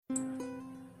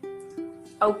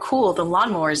Oh, cool. The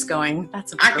lawnmower's going.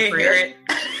 That's I can hear appropriate.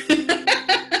 it.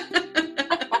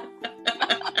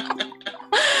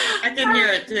 I can hear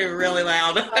it too, really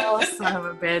loud. Oh, son of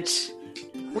a bitch.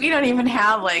 We don't even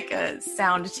have like a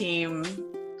sound team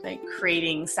like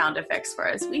creating sound effects for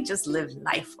us. We just live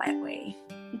life that way.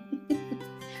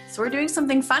 So we're doing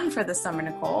something fun for the summer,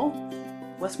 Nicole.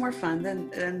 What's more fun than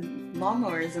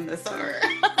lawnmowers in the summer?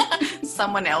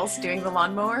 Someone else doing the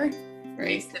lawnmower.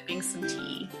 Right. Sipping some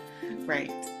tea.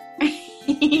 Right.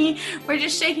 We're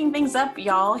just shaking things up,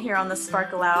 y'all, here on the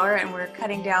Sparkle Hour, and we're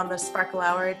cutting down the Sparkle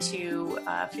Hour to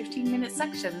 15-minute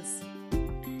sections.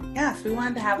 Yes, we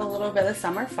wanted to have a little bit of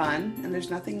summer fun, and there's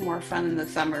nothing more fun in the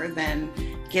summer than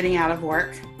getting out of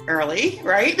work early,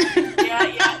 right?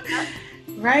 Yeah.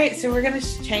 Right, so we're going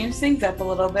to change things up a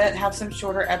little bit, have some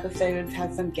shorter episodes,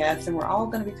 have some guests, and we're all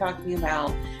going to be talking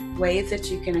about ways that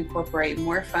you can incorporate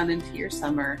more fun into your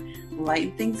summer,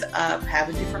 lighten things up, have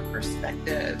a different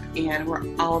perspective, and we're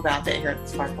all about that here at the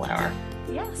Sparkle Hour.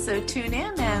 Yeah, so tune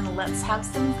in and let's have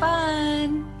some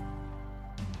fun.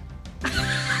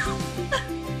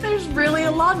 There's really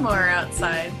a lawnmower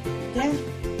outside. Yeah.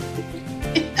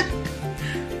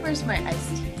 Where's my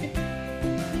iced tea?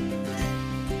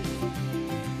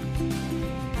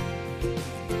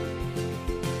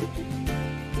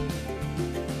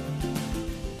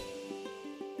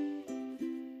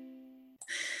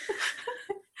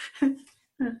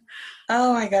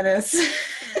 Oh my goodness.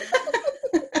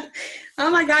 Oh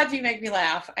my God, you make me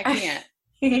laugh. I can't.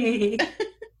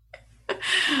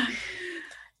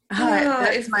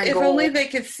 If only they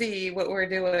could see what we're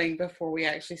doing before we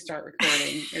actually start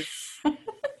recording. It's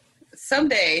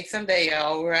someday,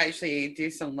 y'all, we'll actually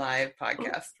do some live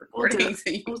podcast recordings.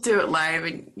 We'll do it live,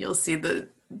 and you'll see the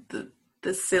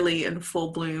silly in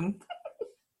full bloom.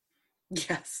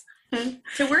 Yes.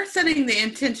 So we're setting the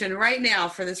intention right now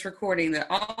for this recording that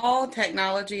all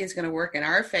technology is going to work in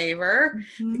our favor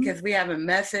because we have a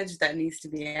message that needs to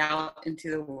be out into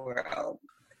the world.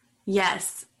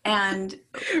 Yes. And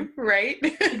right.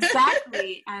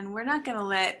 Exactly. And we're not going to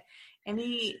let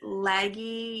any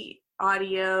laggy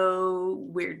audio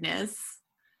weirdness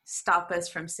stop us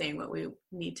from saying what we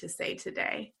need to say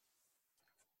today.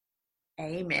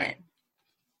 Amen. Right.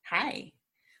 Hi.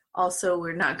 Also,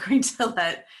 we're not going to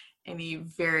let any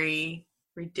very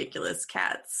ridiculous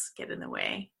cats get in the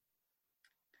way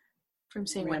from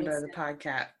saying Rambo the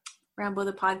podcat. Rambo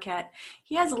the podcat.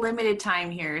 He has a limited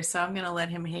time here, so I'm going to let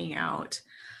him hang out.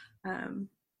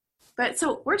 But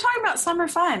so we're talking about summer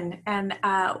fun and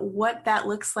what that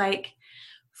looks like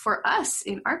for us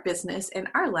in our business and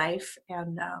our life,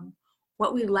 and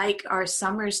what we like our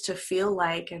summers to feel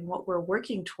like, and what we're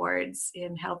working towards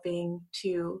in helping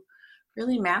to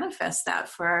really manifest that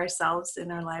for ourselves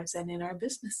in our lives and in our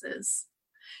businesses.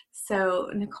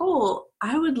 So, Nicole,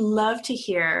 I would love to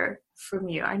hear from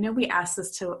you. I know we asked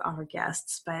this to our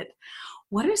guests, but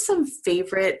what are some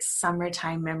favorite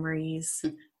summertime memories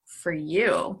for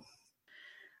you?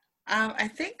 I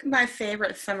think my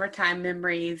favorite summertime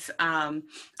memories,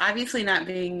 obviously not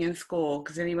being in school,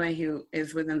 because anybody who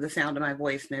is within the sound of my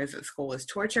voice knows that school is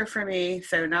torture for me.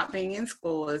 So not being in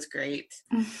school is great.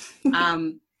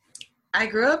 I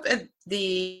grew up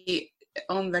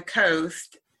on the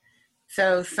coast,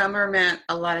 so summer meant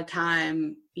a lot of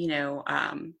time,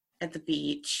 at the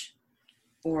beach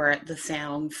or at the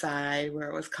sound side where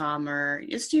it was calmer.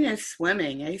 Just,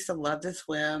 swimming. I used to love to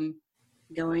swim.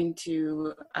 Going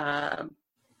to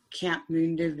Camp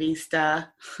Mundo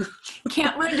Vista.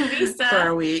 Camp Mundo Vista. For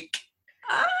a week.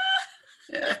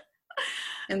 Yeah.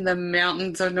 In the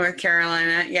mountains of North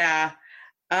Carolina. Yeah.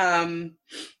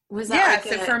 Was that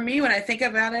so for me, when I think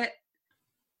about it,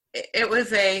 it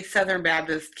was a Southern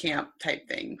Baptist camp type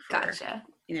thing for, gotcha.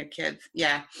 Kids.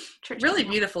 Yeah. Church really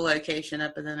camp. Beautiful location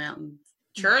up in the mountains.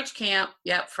 Church camp.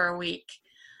 Yep. For a week.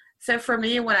 So for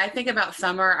me, when I think about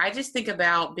summer, I just think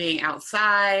about being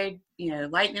outside,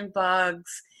 lightning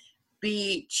bugs,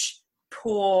 beach,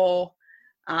 pool,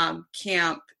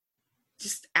 camp,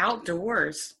 just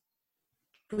outdoors,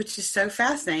 which is so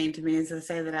fascinating to me as I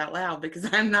say that out loud, because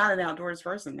I'm not an outdoors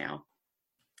person now.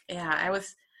 Yeah, I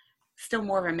was still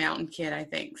more of a mountain kid, I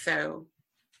think. So,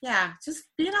 yeah, just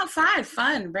being outside,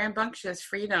 fun, rambunctious,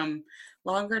 freedom,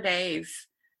 longer days.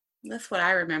 That's what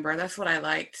I remember. That's what I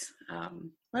liked.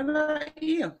 What about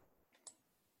you?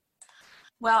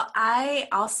 Well, I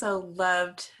also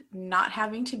loved not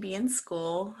having to be in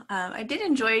school. I did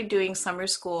enjoy doing summer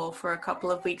school for a couple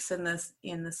of weeks in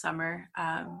the summer.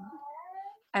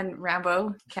 And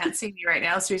Rambo can't see me right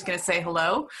now, so he's going to say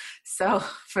hello. So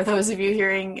for those of you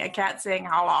hearing a cat saying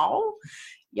hello,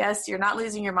 yes, you're not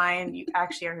losing your mind. You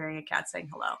actually are hearing a cat saying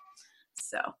hello.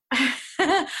 So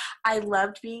I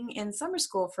loved being in summer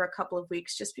school for a couple of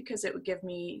weeks just because it would give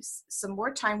me some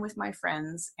more time with my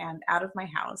friends and out of my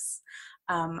house.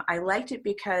 I liked it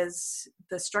because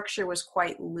the structure was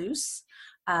quite loose,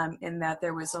 in that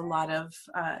there was a lot of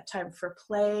time for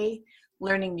play,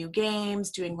 learning new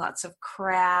games, doing lots of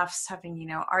crafts, having,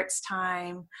 arts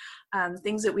time,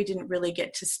 things that we didn't really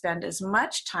get to spend as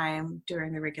much time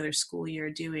during the regular school year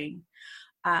doing.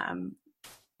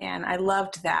 And I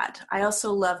loved that. I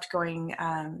also loved going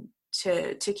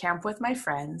to camp with my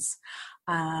friends.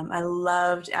 I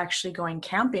loved actually going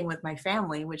camping with my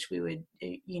family, which we would,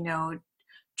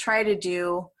 try to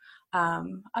do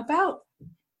about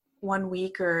 1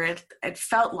 week, or it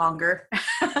felt longer.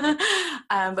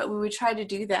 But we would try to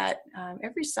do that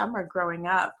every summer growing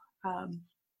up.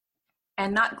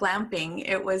 And not glamping.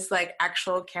 It was like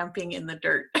actual camping in the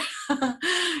dirt,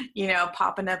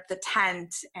 popping up the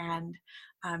tent and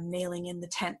nailing in the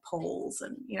tent poles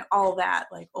and, all that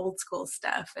like old school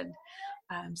stuff, and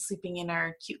sleeping in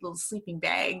our cute little sleeping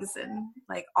bags, and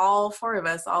like all 4 of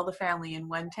us, all the family in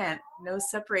one tent, no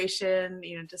separation,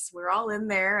 just we're all in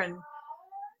there. And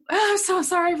I'm so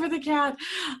sorry for the cat.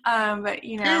 But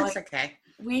It's okay.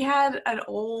 We had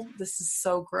this is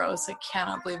so gross. I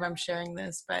cannot believe I'm sharing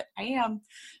this, but I am.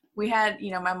 We had,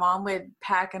 my mom would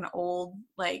pack an old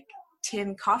like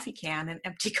tin coffee can, an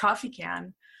empty coffee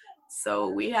can. So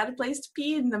we had a place to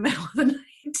pee in the middle of the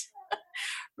night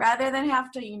rather than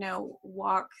have to,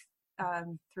 walk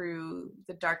through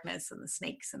the darkness and the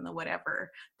snakes and the whatever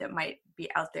that might be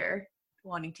out there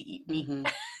wanting to eat me.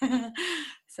 Mm-hmm.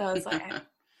 So it's like,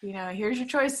 here's your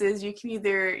choices. You can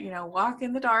either, walk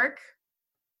in the dark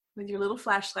with your little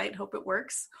flashlight, hope it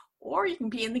works, or you can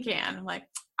pee in the can. I'm like,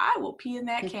 I will pee in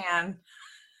that can.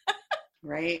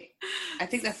 Right. I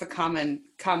think that's a common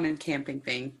camping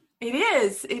thing. It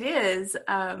is.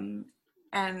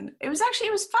 And it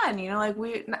was fun, like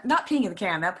we, not peeing in the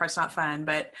can, that part's not fun,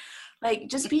 but like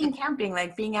just being camping,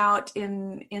 like being out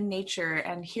in nature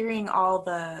and hearing all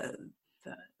the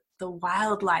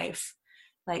wildlife,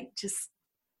 like just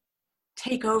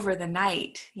take over the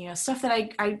night, stuff that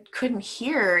I couldn't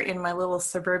hear in my little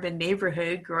suburban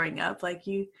neighborhood growing up. Like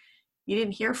you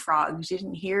didn't hear frogs, you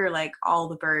didn't hear like all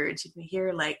the birds, you didn't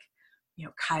hear like,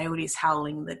 coyotes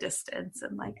howling in the distance.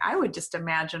 And like, I would just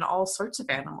imagine all sorts of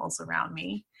animals around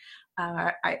me.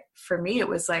 For me, it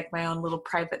was like my own little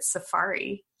private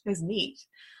safari. It was neat.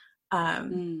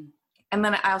 And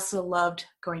then I also loved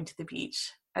going to the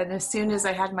beach. And as soon as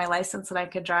I had my license and I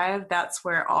could drive, that's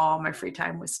where all my free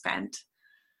time was spent,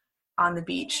 on the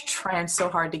beach, trying so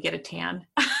hard to get a tan.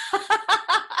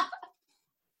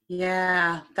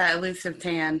 Yeah, that elusive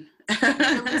tan.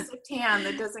 Elusive tan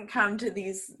that doesn't come to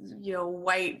these,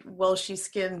 white, Welshy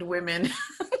skinned women.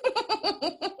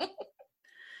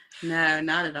 No,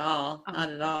 not at all. Not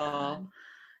at all.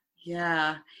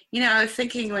 Yeah. I was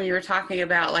thinking when you were talking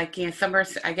about like, summer,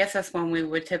 I guess that's when we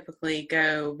would typically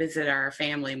go visit our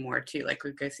family more too. Like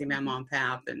we'd go see my mom,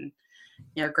 pap, and,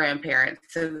 grandparents.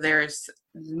 So there's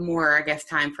more, I guess,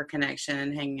 time for connection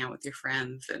and hanging out with your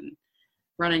friends and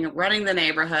running the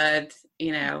neighborhood,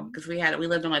 because we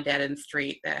lived on a dead end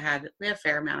street we had a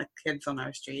fair amount of kids on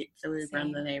our street. So we would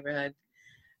run the neighborhood,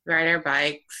 ride our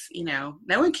bikes, no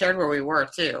one cared where we were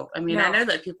too. I mean, no. I know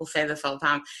that people say this all the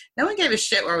time. No one gave a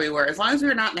shit where we were. As long as we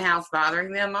were not in the house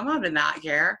bothering them, my mom did not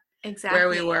care where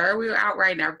we were. We were out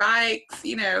riding our bikes,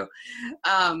 and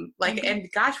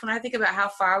gosh, when I think about how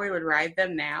far we would ride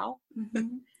them now,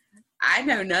 I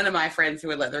know none of my friends who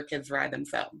would let their kids ride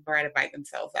a bike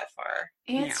themselves that far.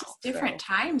 And it's just different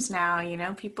times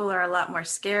now, people are a lot more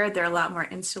scared. They're a lot more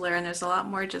insular, and there's a lot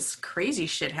more just crazy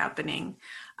shit happening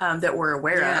that we're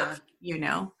aware of,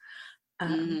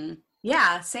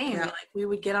 Yeah, same. Yeah. Like we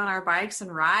would get on our bikes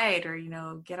and ride, or,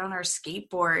 get on our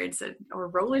skateboards or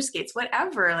roller skates,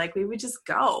 whatever. Like we would just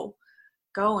go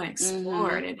and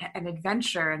explore and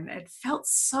adventure. And it felt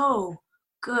so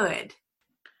good.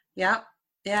 Yep.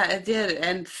 Yeah, it did.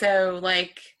 And so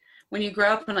like when you grow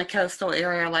up in a coastal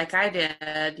area like I did,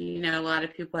 a lot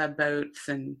of people have boats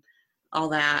and all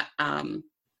that. And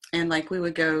like we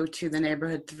would go to the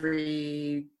neighborhood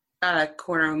about a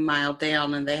quarter of a mile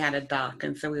down, and they had a dock.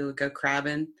 And so we would go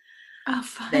crabbing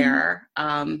there.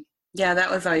 Yeah, that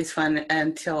was always fun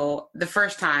until the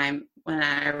first time when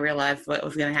I realized what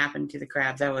was going to happen to the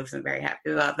crabs. I wasn't very happy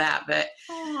about that. But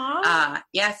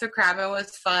so crabbing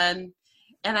was fun.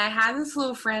 And I had this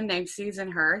little friend named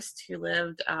Susan Hurst who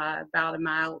lived about a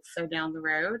mile or so down the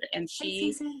road. And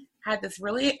she had this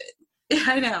really,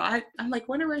 I know, I'm like,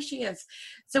 wonder where she is.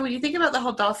 So when you think about the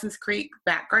whole Dawson's Creek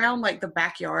background, like the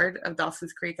backyard of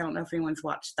Dawson's Creek, I don't know if anyone's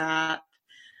watched that.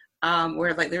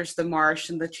 where like there's the marsh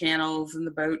and the channels and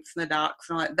the boats and the docks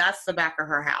and all that. That's the back of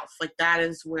her house. Like that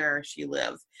is where she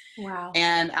lives. Wow.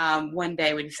 And one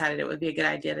day we decided it would be a good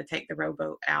idea to take the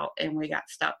rowboat out, and we got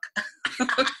stuck.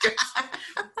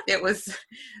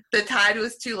 The tide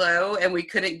was too low and we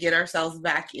couldn't get ourselves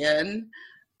back in.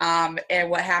 And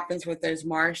what happens with those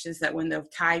marsh is that when the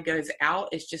tide goes out,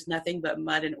 it's just nothing but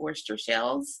mud and oyster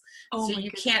shells. Oh, so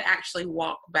you can't actually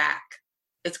walk back.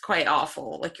 It's quite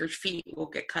awful. Like your feet will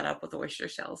get cut up with oyster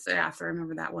shells. So yeah, so I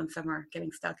remember that one summer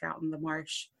getting stuck out in the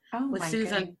marsh with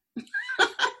Susan.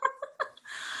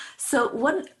 So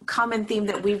one common theme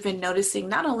that we've been noticing,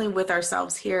 not only with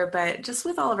ourselves here, but just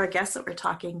with all of our guests that we're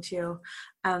talking to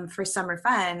for summer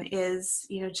fun, is,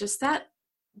 you know, just that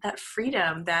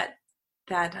freedom, that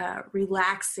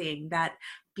relaxing, that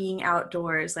being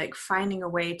outdoors, like finding a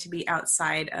way to be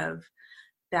outside of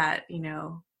that, you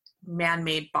know,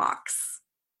 man-made box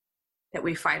that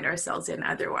we find ourselves in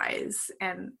otherwise.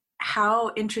 And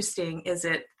how interesting is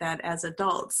it that as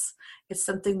adults, it's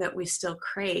something that we still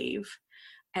crave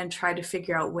and try to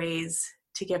figure out ways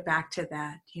to get back to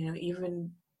that, you know, even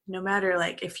no matter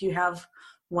like if you have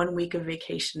 1 week of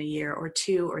vacation a year or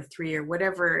 2 or 3 or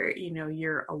whatever, you know,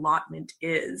 your allotment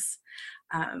is,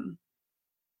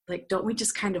 like, don't we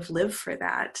just kind of live for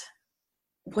that?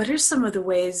 What are some of the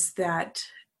ways that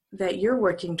you're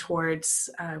working towards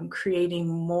creating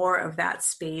more of that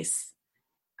space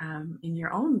in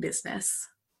your own business?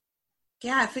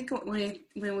 Yeah, I think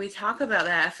when we talk about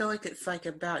that, I feel like it's like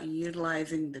about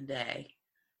utilizing the day.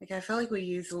 Like I feel like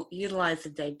we utilize the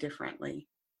day differently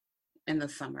in the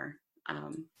summer.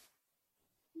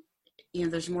 You know,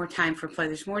 there's more time for play.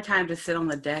 There's more time to sit on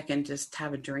the deck and just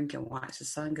have a drink and watch the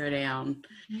sun go down.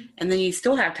 Mm-hmm. And then you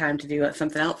still have time to do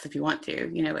something else if you want to.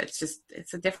 You know, it's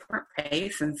a different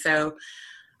pace. And so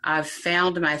I've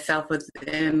found myself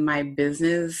within my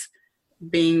business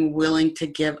being willing to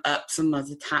give up some of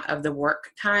the time of the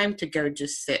work time to go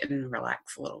just sit and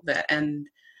relax a little bit. And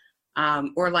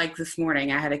or like this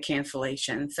morning, I had a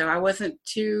cancellation, so I wasn't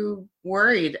too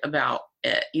worried about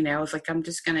it. You know, I was like, I'm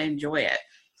just going to enjoy it.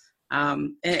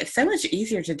 And it's so much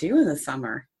easier to do in the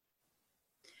summer.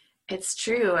 It's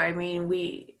true. I mean,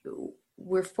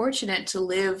 we're fortunate to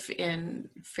live in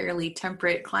fairly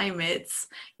temperate climates,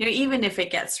 you know, even if it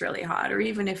gets really hot or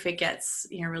even if it gets,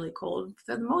 you know, really cold,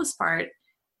 for the most part,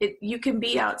 you can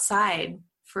be outside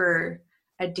for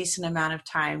a decent amount of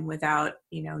time without,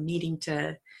 you know, needing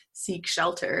to seek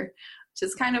shelter, which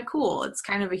is kind of cool. It's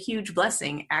kind of a huge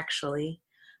blessing, actually.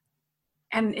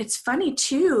 And it's funny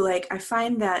too, like I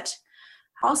find that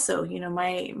also, you know,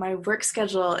 my work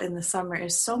schedule in the summer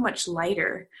is so much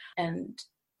lighter, and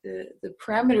the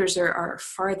parameters are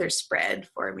farther spread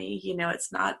for me. You know,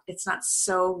 it's not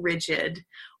so rigid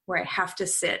where I have to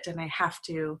sit and I have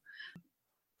to,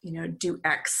 you know, do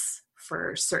X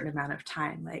for a certain amount of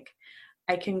time. Like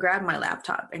I can grab my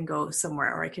laptop and go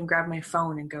somewhere, or I can grab my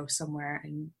phone and go somewhere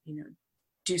and, you know,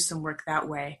 do some work that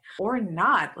way, or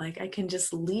not. Like I can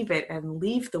just leave it and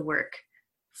leave the work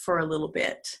for a little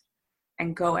bit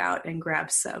and go out and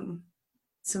grab some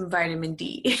vitamin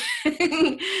D,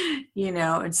 you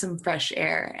know, and some fresh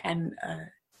air, and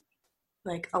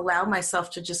like allow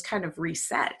myself to just kind of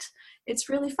reset. It's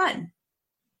really fun.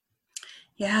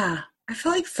 Yeah. I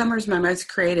feel like summer's my most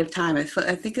creative time. I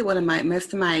think that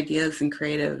most of my ideas and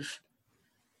creative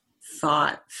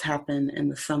thoughts happen in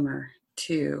the summer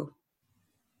too.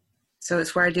 So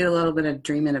it's where I do a little bit of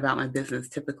dreaming about my business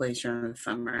typically during the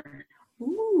summer.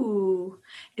 Ooh,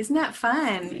 isn't that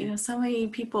fun? You know, so many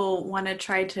people want to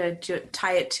try to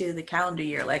tie it to the calendar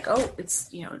year. Like, oh,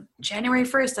 it's, you know, January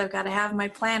 1st, I've got to have my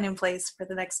plan in place for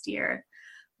the next year.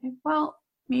 Like, well,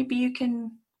 maybe you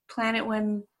can plan it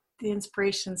when the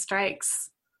inspiration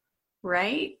strikes,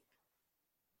 right?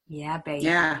 Yeah, baby.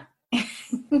 Yeah.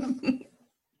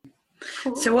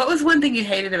 Cool. So what was one thing you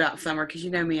hated about summer? Because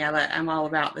you know me, I'm all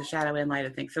about the shadow and light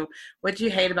of things. So what did you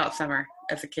hate about summer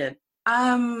as a kid?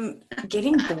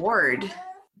 Getting bored,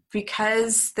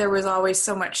 because there was always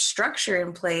so much structure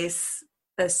in place.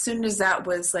 As soon as that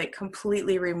was like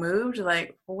completely removed,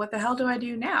 like, well, what the hell do I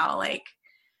do now? Like,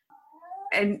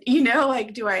 and you know,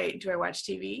 like, do I watch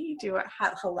TV?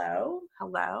 Hello?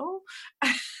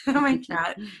 Oh my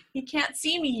cat. He can't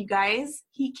see me, you guys.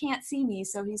 He can't see me,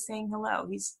 so he's saying hello.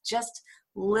 He's just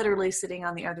literally sitting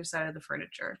on the other side of the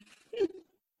furniture.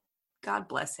 God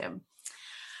bless him.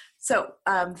 So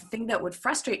the thing that would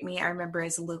frustrate me, I remember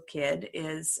as a little kid,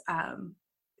 is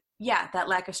that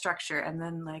lack of structure. And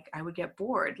then like I would get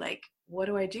bored. Like, what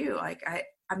do I do? Like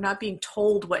I'm not being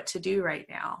told what to do right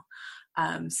now.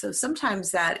 So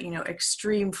sometimes that, you know,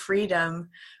 extreme freedom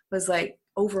was like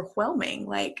overwhelming.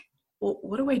 Like, well,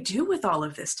 what do I do with all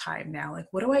of this time now? Like,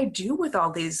 what do I do with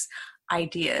all these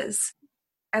ideas?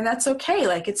 And that's okay.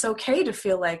 Like, it's okay to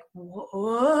feel like,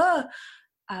 whoa,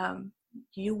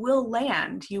 you will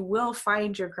land, you will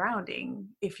find your grounding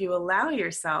if you allow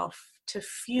yourself to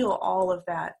feel all of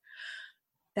that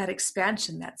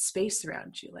expansion, that space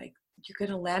around you. Like, you're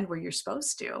going to land where you're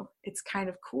supposed to. It's kind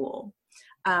of cool.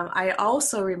 I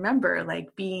also remember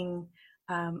like being,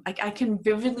 I can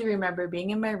vividly remember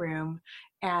being in my room,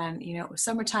 and, you know, it was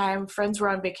summertime, friends were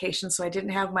on vacation, so I didn't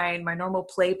have my normal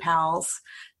play pals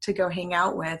to go hang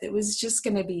out with. It was just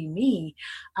going to be me.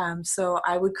 So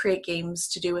I would create games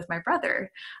to do with my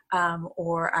brother,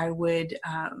 or I would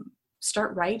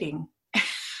start writing.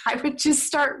 I would just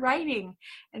start writing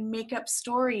and make up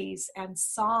stories and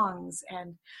songs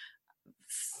and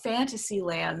fantasy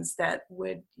lands that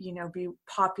would, you know, be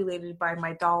populated by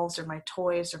my dolls or my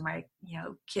toys or my, you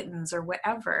know, kittens or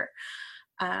whatever.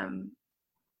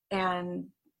 And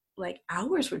like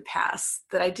hours would pass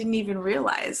that I didn't even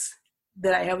realize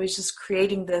that I was just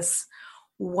creating this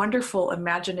wonderful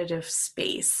imaginative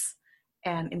space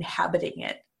and inhabiting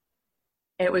it.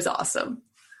 It was awesome.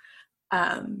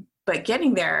 But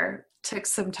getting there took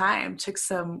some time, took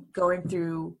some going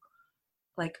through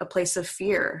like a place of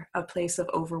fear, a place of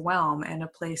overwhelm, and a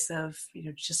place of, you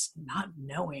know, just not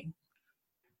knowing.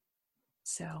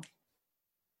 So.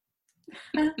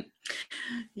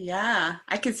 Yeah,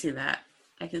 I can see that.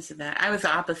 I was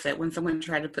the opposite. When someone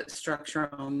tried to put structure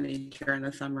on me during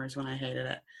the summers, when I hated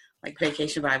it. Like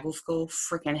Vacation Bible School,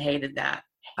 freaking hated that.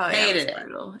 Oh, yeah, hated it.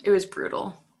 Brutal. It was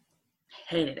brutal.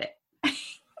 Hated it.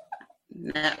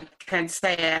 No, can't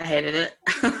say I hated it.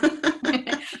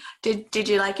 Did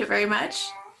you like it very much?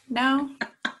 No?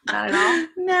 Not at all?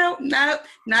 No,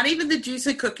 not even the juice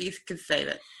and cookies could save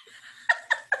it.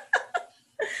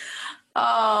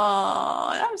 Oh,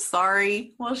 I'm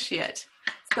sorry. Well, shit.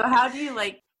 So how do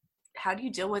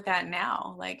you deal with that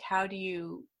now? Like, how do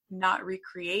you not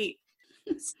recreate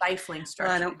stifling structure?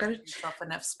 Well, I don't go to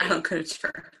enough space. I don't go to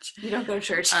church. You don't go to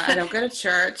church? I don't go to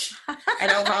church. I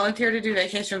don't volunteer to do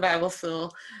Vacation Bible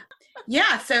School.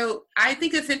 Yeah, so I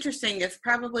think it's interesting. It's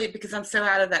probably because I'm so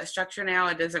out of that structure now,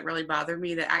 it doesn't really bother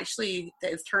me that actually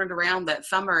it's turned around that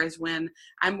summer is when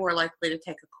I'm more likely to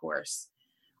take a course,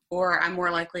 or I'm more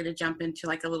likely to jump into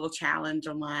like a little challenge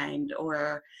online,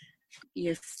 or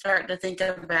you start to think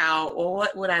about, well,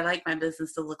 what would I like my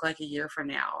business to look like a year from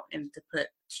now, and to put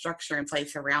structure in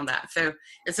place around that. So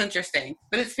it's interesting,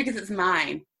 but it's because it's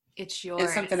mine. It's yours.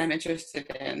 It's something I'm interested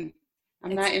in.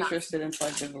 I'm not interested in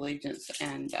Pledge of Allegiance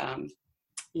and,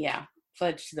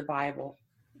 pledge to the Bible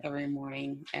every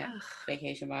morning at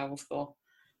Vacation Bible School,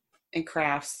 and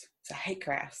crafts. So I hate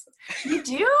crafts. You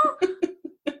do?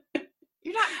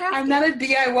 You're not crafty? I'm not a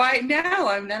DIY. No,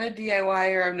 I'm not a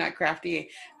DIYer. I'm not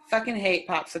crafty. Fucking hate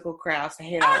popsicle crafts. I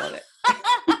hate all of it.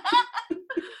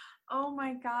 Oh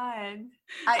my God.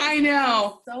 I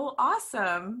know. So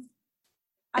awesome.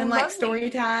 And like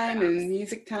story time and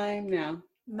music time. No.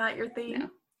 Not your thing? No.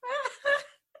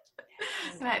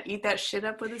 I'm gonna eat that shit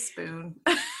up with a spoon.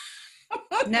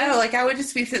 No, like I would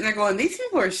just be sitting there going, these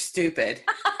people are stupid.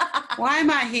 Why am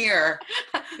I here?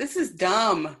 This is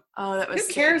dumb. Oh, that was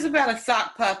Who cares about a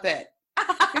sock puppet?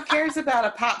 Who cares about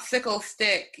a popsicle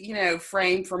stick,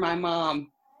 frame for my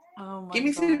mom? Oh my Give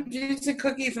me some juice and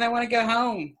cookies and I want to go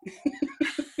home.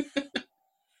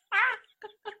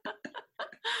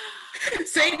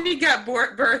 Sadie got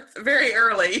birth very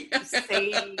early.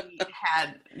 Sadie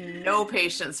had no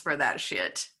patience for that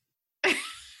shit.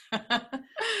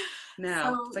 No.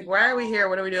 So, it's like, why are we here?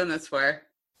 What are we doing this for?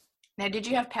 Now, did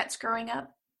you have pets growing up?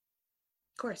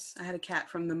 Of course. I had a cat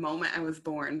from the moment I was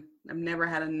born. I've never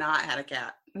not had a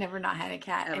cat. Never not had a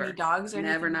cat. Ever. Any dogs or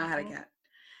anything? Never not had a cat.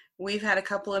 We've had a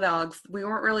couple of dogs. We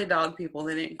weren't really dog people.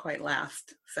 They didn't quite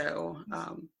last. So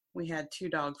we had 2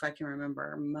 dogs I can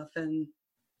remember, Muffin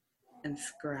and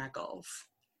Scraggles.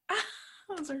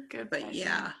 Those are good. But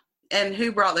yeah. And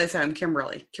who brought those home?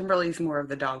 Kimberly. Kimberly's more of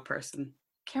the dog person.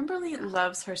 Kimberly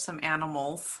loves her some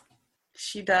animals.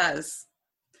 She does.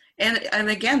 And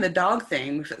again, the dog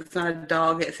thing, if it's not a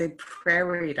dog, it's a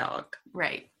prairie dog.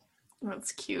 Right.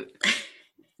 That's cute.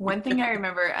 One thing I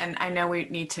remember, and I know we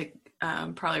need to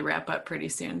probably wrap up pretty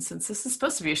soon since this is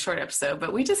supposed to be a short episode,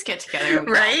 but we just get together.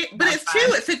 Right? But it's fun.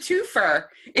 It's a twofer.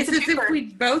 It's as if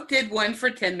we both did one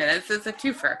for 10 minutes. It's a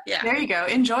twofer. Yeah. There you go.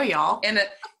 Enjoy, y'all. And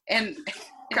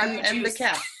the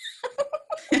cat.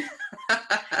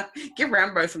 Give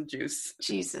Rambo some juice.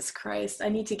 Jesus Christ. I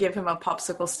need to give him a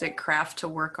popsicle stick craft to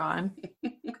work on.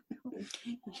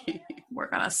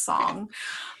 Work on a song.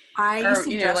 I used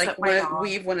Or, to dress like up my dog.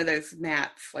 weave one of those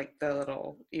mats, like the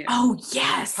little, Oh,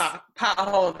 yes. pot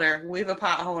holder. Weave a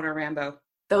pot holder, Rambo.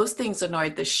 Those things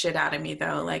annoyed the shit out of me,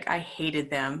 though. Like, I hated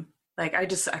them. Like, I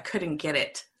couldn't get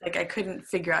it. Like, I couldn't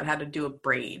figure out how to do a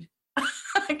braid.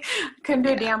 I couldn't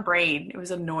do a damn braid. It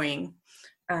was annoying.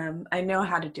 I know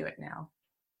how to do it now.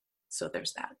 So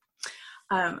there's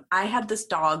that. I had this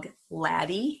dog,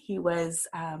 Laddie. He was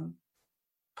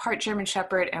part German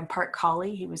Shepherd and part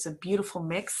Collie. He was a beautiful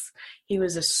mix. He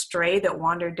was a stray that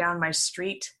wandered down my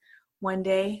street one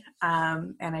day,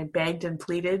 and I begged and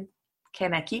pleaded,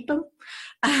 can I keep him?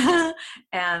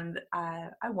 And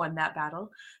I won that battle.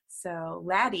 So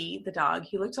Laddie, the dog,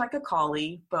 he looked like a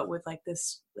collie, but with like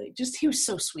this, he was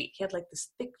so sweet. He had like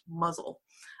this thick muzzle.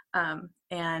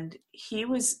 And he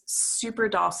was super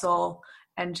docile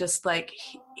and just like,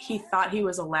 he thought he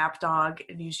was a lap dog,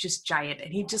 and he was just giant,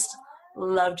 and he just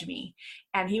loved me.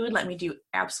 And he would let me do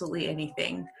absolutely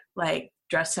anything, like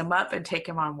dress him up and take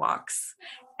him on walks.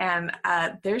 And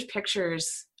there's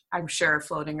pictures, I'm sure,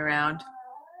 floating around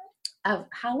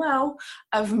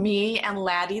of me and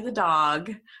Laddie the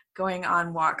dog going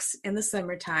on walks in the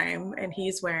summertime, and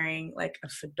he's wearing like a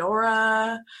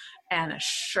fedora and a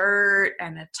shirt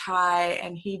and a tie,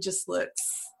 and he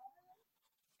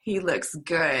looks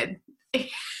good.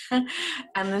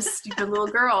 And this stupid little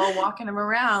girl walking him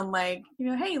around like,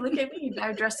 hey, look at me,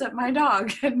 I dressed up my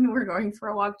dog and we're going for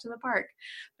a walk to the park.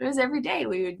 But it was every day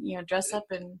we would dress up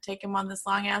and take him on this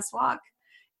long ass walk.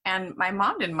 And my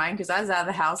mom didn't mind because I was out of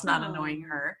the house, not annoying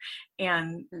her.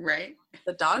 And right,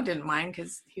 the dog didn't mind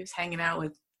because he was hanging out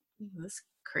with this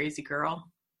crazy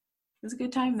girl. It was a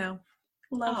good time, though.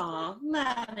 Love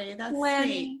Laddie, that's Laddie.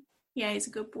 sweet. Yeah, he's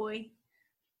a good boy.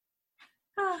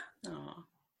 Aww.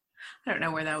 I don't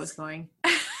know where that was going.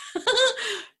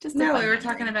 We were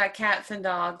talking about cats and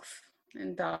dogs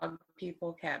and dog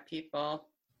people, cat people.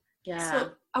 Yeah.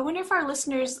 So I wonder if our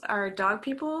listeners are dog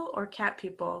people or cat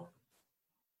people.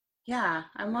 Yeah,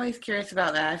 I'm always curious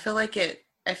about that. I feel like there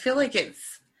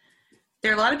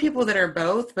are a lot of people that are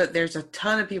both, but there's a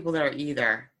ton of people that are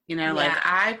either. Like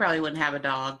I probably wouldn't have a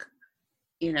dog.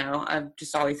 I've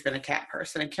just always been a cat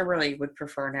person, and Kimberly would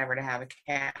prefer never to have a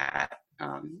cat.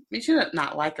 She would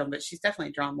not like them, but she's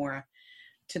definitely drawn more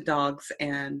to dogs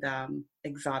and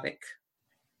exotic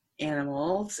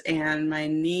animals. And my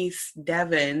niece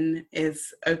Devin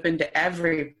is open to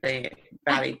everybody: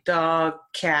 dog,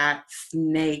 cat,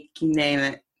 snake, you name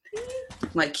it. I'm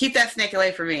like, keep that snake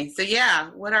away from me. So yeah,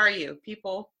 what are you?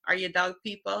 People? Are you dog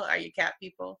people? Are you cat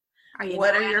people?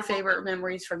 What are your favorite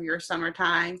memories from your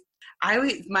summertime?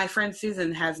 My friend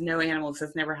Susan has no animals,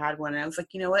 has never had one. And I was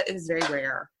like, you know what? It is very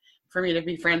rare for me to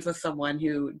be friends with someone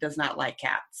who does not like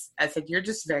cats. I said, you're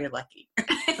just very lucky.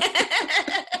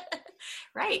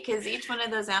 Right, because each one of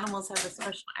those animals has a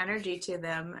special energy to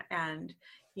them. And,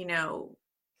 you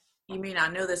may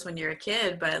not know this when you're a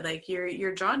kid, but like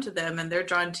you're drawn to them and they're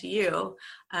drawn to you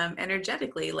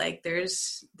energetically. Like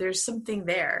there's something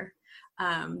there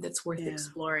that's worth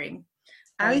exploring.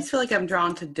 I always feel like I'm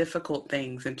drawn to difficult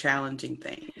things and challenging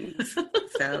things.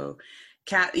 So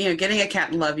getting a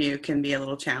cat and love you can be a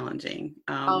little challenging.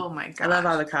 Oh my god! I love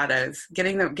avocados.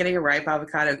 Getting a ripe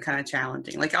avocado kind of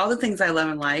challenging. Like all the things I love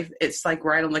in life, it's like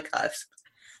right on the cusp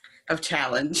of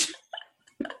challenge.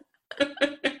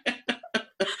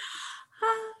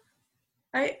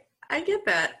 I get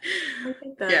that.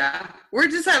 Yeah, we're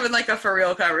just having like a for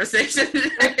real conversation.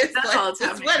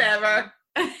 It's whatever.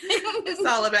 It's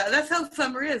all about, that's how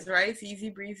summer is, right? It's easy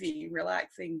breezy,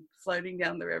 relaxing, floating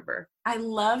down the river. I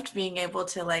loved being able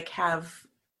to like have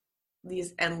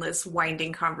these endless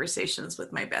winding conversations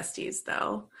with my besties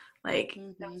though. Like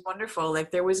that was wonderful.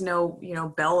 Like there was no,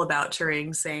 bell about to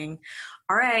ring saying,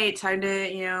 all right, time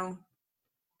to,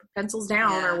 pencils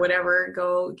down or whatever,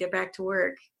 go get back to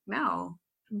work. No.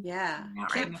 Yeah.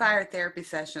 Campfire therapy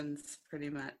sessions pretty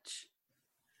much.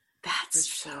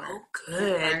 That's so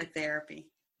good. Campfire therapy.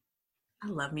 I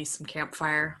love me some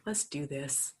campfire. Let's do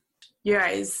this. You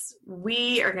guys,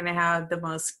 we are going to have the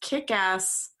most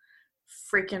kick-ass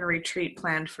freaking retreat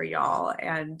planned for y'all.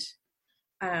 And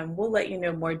we'll let you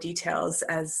know more details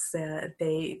as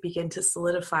they begin to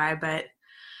solidify. But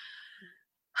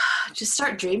just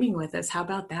start dreaming with us. How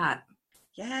about that?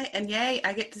 Yeah, and yay,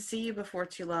 I get to see you before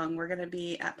too long. We're going to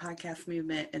be at Podcast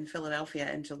Movement in Philadelphia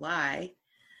in July.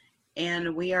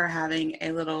 And we are having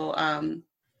a little,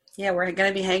 we're going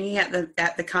to be hanging at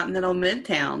the Continental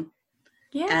Midtown.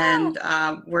 Yeah. And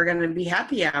we're going to be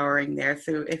happy houring there.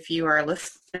 So if you are a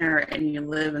listener and you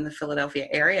live in the Philadelphia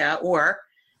area, or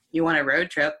you want a road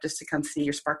trip just to come see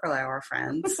your Sparkle Hour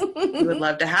friends, we would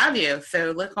love to have you.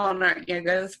 So look on our, go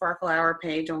to the Sparkle Hour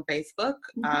page on Facebook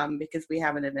because we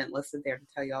have an event listed there to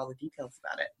tell you all the details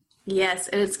about it. Yes,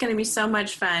 and it's going to be so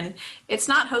much fun. It's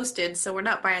not hosted, so we're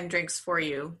not buying drinks for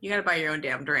you. You got to buy your own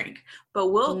damn drink. But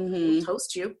we'll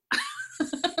toast you.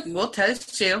 We'll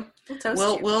toast you.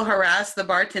 We'll harass the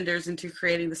bartenders into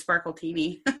creating the Sparkle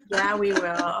Teeny. Yeah, we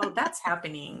will. Oh, that's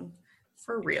happening.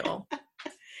 For real.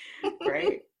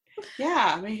 Right?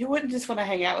 Yeah, I mean, who wouldn't just want to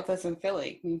hang out with us in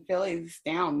Philly? I mean, Philly's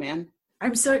down, man.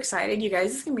 I'm so excited, you guys.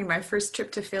 This is going to be my first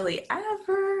trip to Philly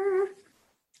ever.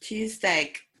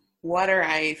 Cheesesteak, water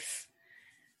ice,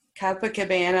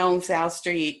 Copacabana on South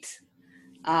Street,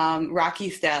 Rocky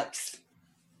Steps.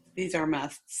 These are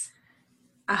musts.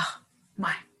 Oh,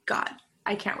 my God.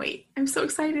 I can't wait. I'm so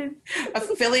excited. A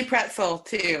Philly pretzel,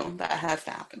 too. That has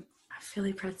to happen. A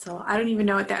Philly pretzel. I don't even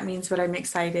know what that means, but I'm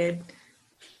excited.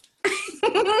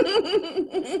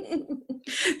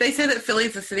 They say that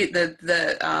Philly's the city,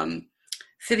 the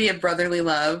city of brotherly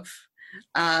love.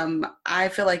 I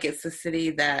feel like it's the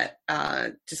city that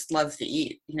just loves to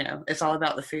eat. It's all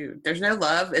about the food. There's no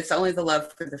love. It's only the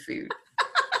love for the food.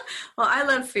 Well, I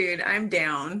love food. I'm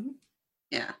down.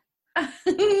 Yeah.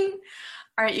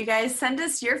 All right, you guys, send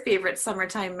us your favorite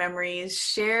summertime memories.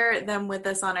 Share them with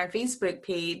us on our Facebook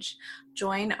page.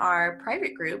 Join our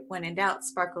private group, When in Doubt,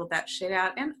 Sparkle That Shit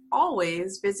Out, and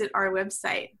always visit our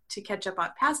website to catch up on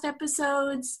past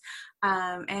episodes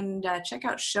and check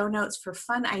out show notes for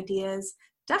fun ideas.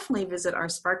 Definitely visit our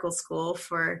Sparkle School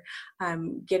for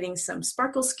getting some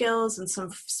Sparkle skills and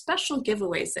some special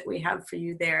giveaways that we have for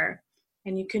you there.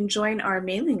 And you can join our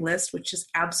mailing list, which is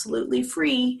absolutely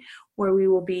free, where we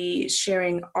will be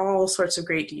sharing all sorts of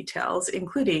great details,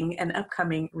 including an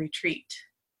upcoming retreat.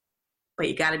 But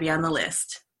you got to be on the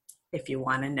list if you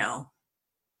want to know.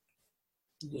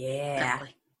 Yeah.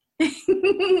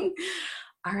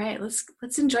 All right, let's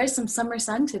enjoy some summer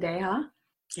sun today, huh?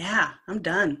 Yeah, I'm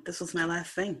done. This was my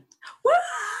last thing.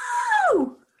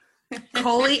 Woo!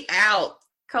 Coley out.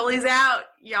 Coley's out,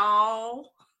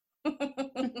 y'all.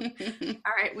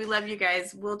 All right, we love you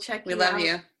guys. We'll check you out. We love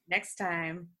you. Next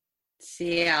time.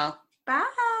 See y'all. Bye.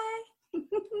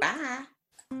 Bye.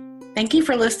 Thank you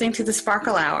for listening to the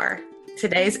Sparkle Hour.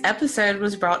 Today's episode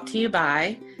was brought to you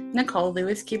by Nicole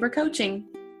Lewis-Keeber Coaching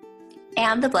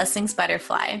and the Blessings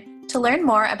Butterfly. To learn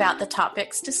more about the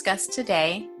topics discussed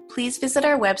today, please visit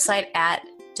our website at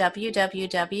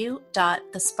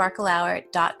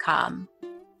www.thesparklehour.com.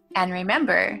 And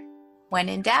remember, when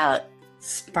in doubt,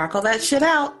 sparkle that shit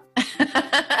out.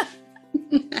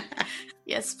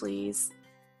 Yes, please.